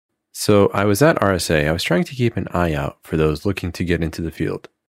So I was at RSA. I was trying to keep an eye out for those looking to get into the field.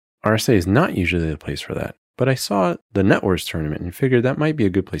 RSA is not usually the place for that, but I saw the NetWars tournament and figured that might be a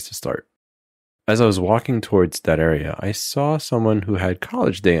good place to start. As I was walking towards that area, I saw someone who had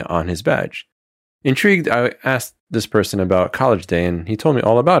College Day on his badge. Intrigued, I asked this person about College Day, and he told me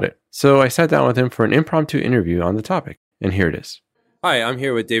all about it. So I sat down with him for an impromptu interview on the topic, and here it is. Hi, I'm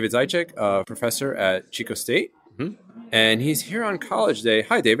here with David Zeichick, a professor at Chico State, and he's here on College Day.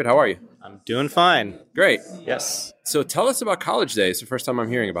 Hi, David. How are you? I'm doing fine. Great. Yes. So tell us about College Day. It's the first time I'm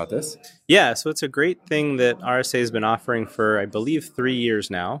hearing about this. Yeah, so it's a great thing that RSA has been offering for, I believe, 3 years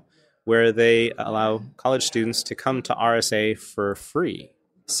now, where they allow college students to come to RSA for free.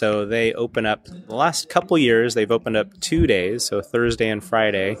 So they open up, the last couple years, they've opened up 2 days, so Thursday and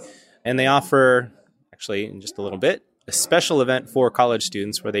Friday, and they offer, actually in just a little bit, a special event for college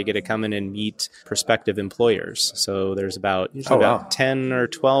students where they get to come in and meet prospective employers. So there's about 10 or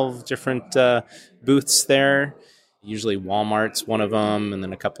 12 different booths there. Usually Walmart's one of them, and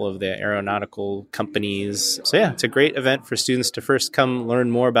then a couple of the aeronautical companies. So yeah, it's a great event for students to first come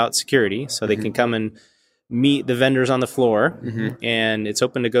learn more about security so they can come and meet the vendors on the floor. And it's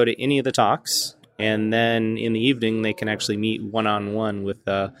open to go to any of the talks. And then in the evening, they can actually meet one-on-one with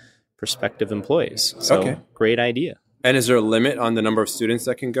prospective employees. So great idea. And is there a limit on the number of students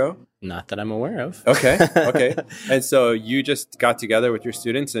that can go? Not that I'm aware of. Okay. And so you just got together with your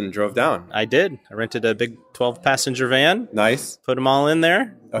students and drove down? I did. I rented a big 12-passenger van. Nice. Put them all in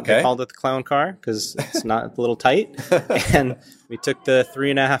there. Okay. I called it the clown car because it's not a little tight. And we took the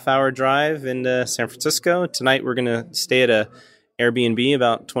 3.5-hour drive into San Francisco. Tonight we're going to stay at a Airbnb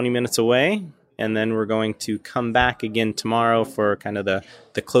about 20 minutes away. And then we're going to come back again tomorrow for kind of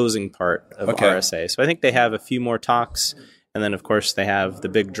the closing part of RSA. So I think they have a few more talks. And then, of course, they have the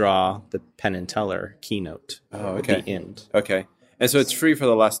big draw, the Penn and Teller keynote at the end. Okay. And so it's free for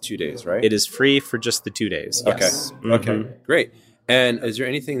the last 2 days, right? It is free for just the 2 days. Yes. Okay. Great. And is there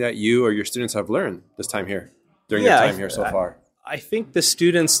anything that you or your students have learned this time here, during your time here so far? I think the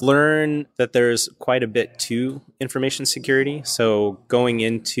students learn that there's quite a bit to information security. So going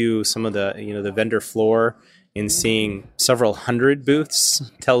into some of the, the vendor floor and seeing several hundred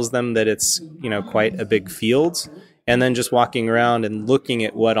booths tells them that it's, quite a big field. And then just walking around and looking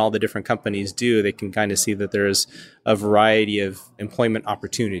at what all the different companies do, they can kind of see that there's a variety of employment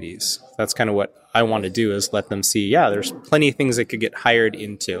opportunities. That's kind of what I want to do, is let them see, there's plenty of things they could get hired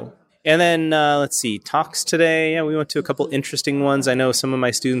into. And then, let's see, talks today. Yeah, we went to a couple interesting ones. I know some of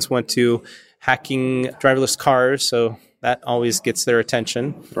my students went to hacking driverless cars, so that always gets their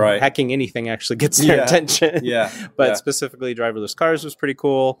attention. Right. Hacking anything actually gets their attention. But specifically driverless cars was pretty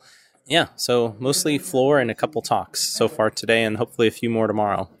cool. Yeah, so mostly floor and a couple talks so far today, and hopefully a few more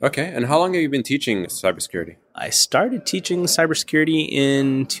tomorrow. Okay, and how long have you been teaching cybersecurity? I started teaching cybersecurity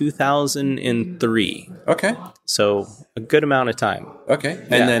in 2003. Okay. So a good amount of time. Okay,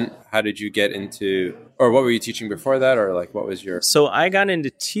 and then how did you get into, or what were you teaching before that, or what was your... So I got into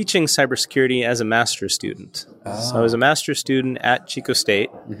teaching cybersecurity as a master's student. So I was a master's student at Chico State,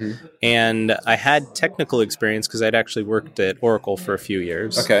 and I had technical experience because I'd actually worked at Oracle for a few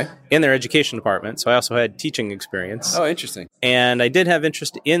years in their education department. So I also had teaching experience. Oh, interesting. And I did have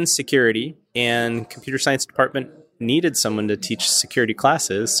interest in security, and computer science department needed someone to teach security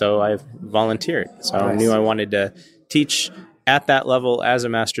classes, so I volunteered. So I knew I wanted to teach at that level as a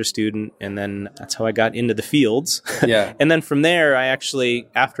master's student, and then that's how I got into the fields. And then from there, I actually,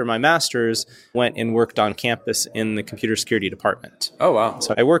 after my master's, went and worked on campus in the computer security department. Oh, wow.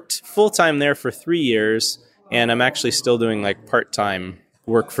 So I worked full-time there for 3 years, and I'm actually still doing part-time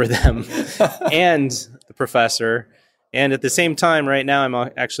work for them and the professor. And at the same time, right now, I'm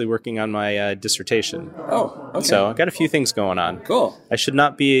actually working on my dissertation. Oh, okay. So I've got a few things going on. Cool. I should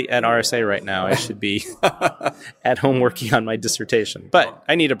not be at RSA right now. I should be at home working on my dissertation. But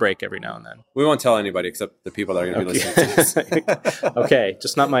I need a break every now and then. We won't tell anybody except the people that are going to be listening to this. Okay,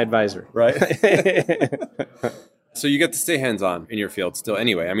 just not my advisor. Right. So you get to stay hands-on in your field still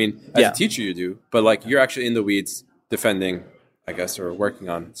anyway. I mean, as a teacher you do, but you're actually in the weeds defending, I guess, or working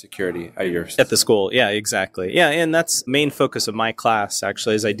on security at the school. Yeah, exactly. Yeah, and that's the main focus of my class,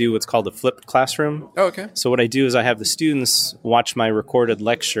 actually, is I do what's called a flipped classroom. Oh, okay. So what I do is I have the students watch my recorded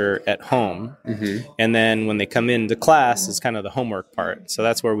lecture at home, and then when they come into class, it's kind of the homework part. So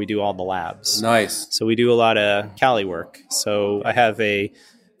that's where we do all the labs. Nice. So we do a lot of Cali work. So I have a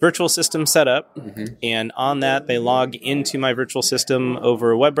virtual system set up, and on that, they log into my virtual system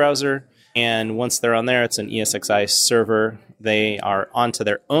over a web browser. And once they're on there, it's an ESXi server. They are onto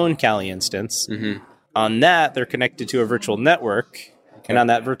their own Kali instance. On that, they're connected to a virtual network. And on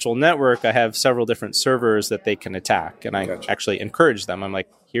that virtual network, I have several different servers that they can attack. And I actually encourage them. I'm like,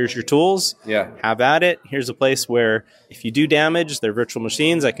 here's your tools. Have at it. Here's a place where if you do damage their virtual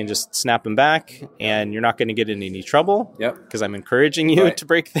machines, I can just snap them back and you're not going to get in any trouble because I'm encouraging you to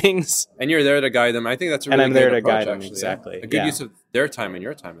break things. And you're there to guide them. I think that's a really good approach. And I'm there to guide them, actually. exactly. A good use of their time and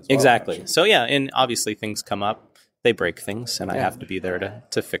your time as well. Exactly. Actually. So and obviously things come up. They break things, and I have to be there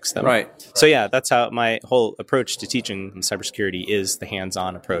to fix them. Right. So that's how my whole approach to teaching in cybersecurity is the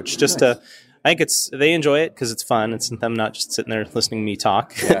hands-on approach. I think they enjoy it because it's fun. It's them not just sitting there listening to me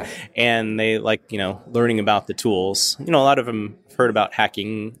talk, and they like learning about the tools. A lot of them have heard about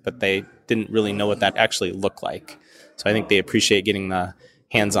hacking, but they didn't really know what that actually looked like. So I think they appreciate getting the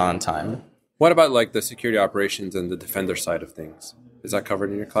hands-on time. What about like the security operations and the defender side of things? Is that covered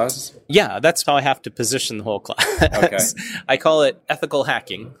in your classes? Yeah, that's how I have to position the whole class. I call it ethical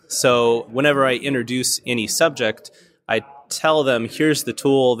hacking. So whenever I introduce any subject, I tell them, here's the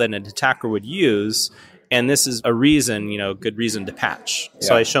tool that an attacker would use, and this is a reason, good reason to patch.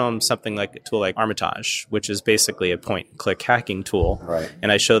 So I show them something like a tool like Armitage, which is basically a point-and-click hacking tool. Right.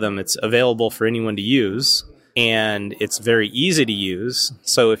 And I show them it's available for anyone to use. And it's very easy to use.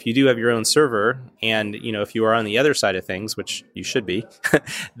 So if you do have your own server and, if you are on the other side of things, which you should be,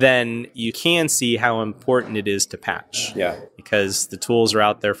 then you can see how important it is to patch. Because the tools are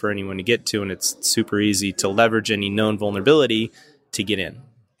out there for anyone to get to, and it's super easy to leverage any known vulnerability to get in.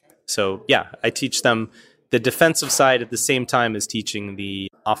 So, I teach them the defensive side at the same time as teaching the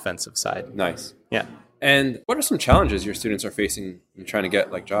offensive side. Nice. Yeah. And what are some challenges your students are facing in trying to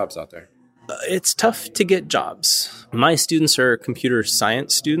get jobs out there? It's tough to get jobs. My students are computer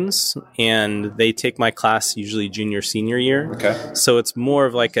science students, and they take my class usually junior, senior year. Okay. So it's more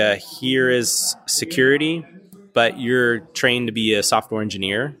of like here is security, but you're trained to be a software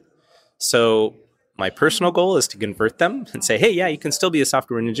engineer. So my personal goal is to convert them and say, hey, you can still be a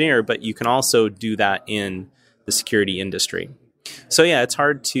software engineer, but you can also do that in the security industry. So it's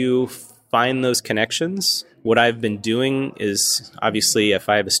hard to find those connections. What I've been doing is, obviously, if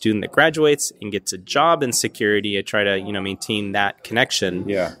I have a student that graduates and gets a job in security, I try to, maintain that connection.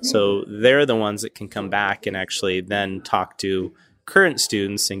 So they're the ones that can come back and actually then talk to current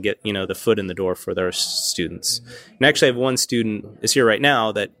students and get, the foot in the door for their students. And actually, I have one student is here right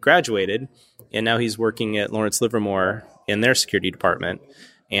now that graduated, and now he's working at Lawrence Livermore in their security department.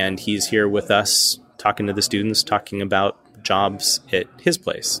 And he's here with us talking to the students, talking about jobs at his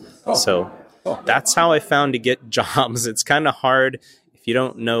place. That's how I found to get jobs. It's kind of hard if you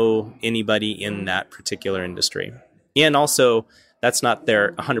don't know anybody in that particular industry. And also, that's not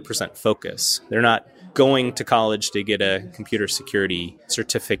their 100% focus. They're not going to college to get a computer security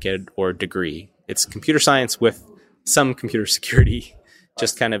certificate or degree. It's computer science with some computer security,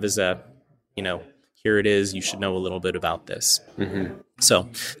 just kind of as a, here it is, you should know a little bit about this. Mm-hmm. So,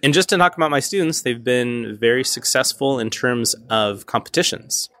 and just to talk about my students, they've been very successful in terms of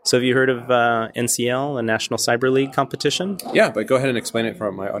competitions. So have you heard of NCL, a National Cyber League competition? Yeah, but go ahead and explain it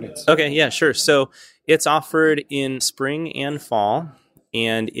for my audience. Okay, yeah, sure. So it's offered in spring and fall,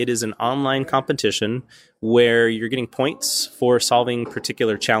 and it is an online competition where you're getting points for solving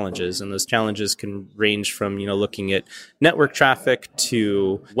particular challenges. And those challenges can range from, looking at network traffic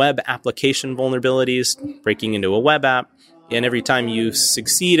to web application vulnerabilities, breaking into a web app. And every time you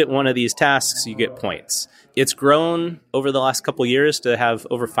succeed at one of these tasks, you get points. It's grown over the last couple years to have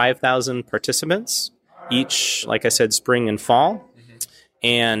over 5,000 participants, each, like I said, spring and fall.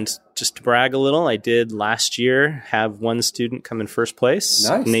 And just to brag a little, I did last year have one student come in first place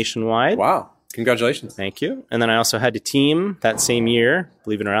nationwide. Wow. Congratulations. Thank you. And then I also had a team that same year.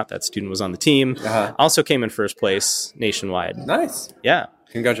 Believe it or not, that student was on the team. Also came in first place nationwide. Nice. Yeah.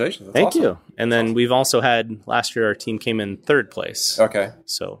 Congratulations. That's Thank awesome. you. And then we've also had, last year, our team came in third place. Okay.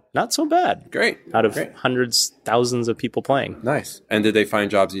 So not so bad. Great. Out of hundreds, thousands of people playing. Nice. And did they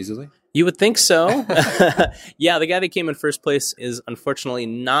find jobs easily? You would think so. Yeah, the guy that came in first place is unfortunately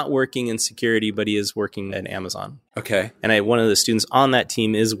not working in security, but he is working at Amazon. Okay. And one of the students on that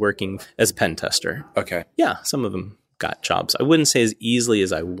team is working as a pen tester. Okay. Yeah, some of them got jobs. I wouldn't say as easily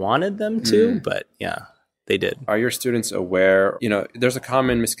as I wanted them to, but yeah, they did. Are your students aware? There's a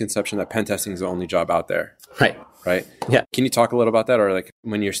common misconception that pen testing is the only job out there. Right? Yeah. Can you talk a little about that, or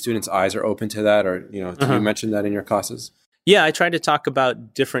when your students' eyes are open to that, or, do you mention that in your classes? Yeah, I try to talk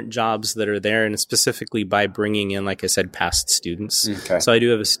about different jobs that are there, and specifically by bringing in, like I said, past students. Okay. So I do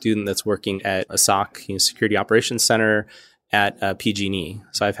have a student that's working at a SOC, Security Operations Center at PG&E.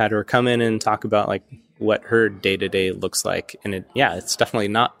 So I've had her come in and talk about what her day-to-day looks like. And it's definitely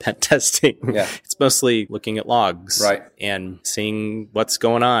not pen testing. Yeah. It's mostly looking at logs right. and seeing what's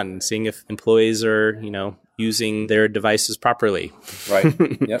going on, seeing if employees are, using their devices properly. Right.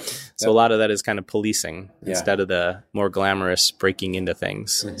 Yep. So a lot of that is kind of policing instead of the more glamorous breaking into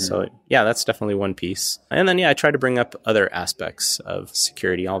things. So yeah, that's definitely one piece. And then I try to bring up other aspects of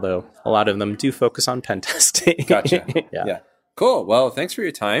security, although a lot of them do focus on pen testing. Gotcha. Yeah. Cool. Well, thanks for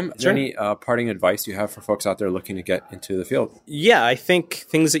your time. Is there any parting advice you have for folks out there looking to get into the field? Yeah, I think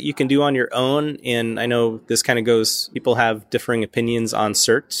things that you can do on your own, and I know this kind of goes, people have differing opinions on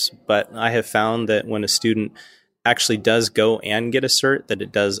certs, but I have found that when a student actually does go and get a cert, that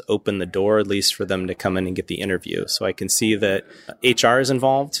it does open the door, at least for them to come in and get the interview. So I can see that HR is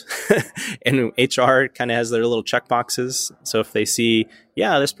involved and HR kind of has their little check boxes. So if they see,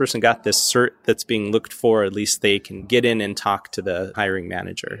 this person got this cert that's being looked for, at least they can get in and talk to the hiring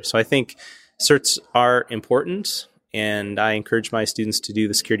manager. So I think certs are important. And I encourage my students to do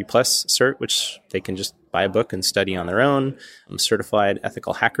the Security Plus cert, which they can just buy a book and study on their own. Certified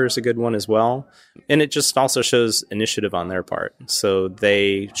Ethical Hacker is a good one as well. And it just also shows initiative on their part. So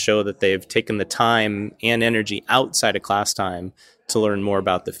they show that they've taken the time and energy outside of class time to learn more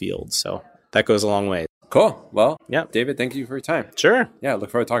about the field. So that goes a long way. Cool. Well, David, thank you for your time. Sure. Yeah, look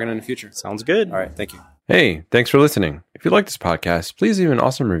forward to talking in the future. Sounds good. All right. Thank you. Hey, thanks for listening. If you like this podcast, please leave an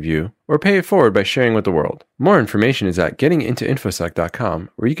awesome review or pay it forward by sharing with the world. More information is at gettingintoinfosec.com,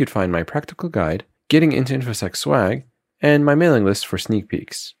 where you could find my practical guide, Getting Into InfoSec swag, and my mailing list for sneak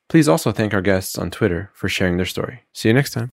peeks. Please also thank our guests on Twitter for sharing their story. See you next time.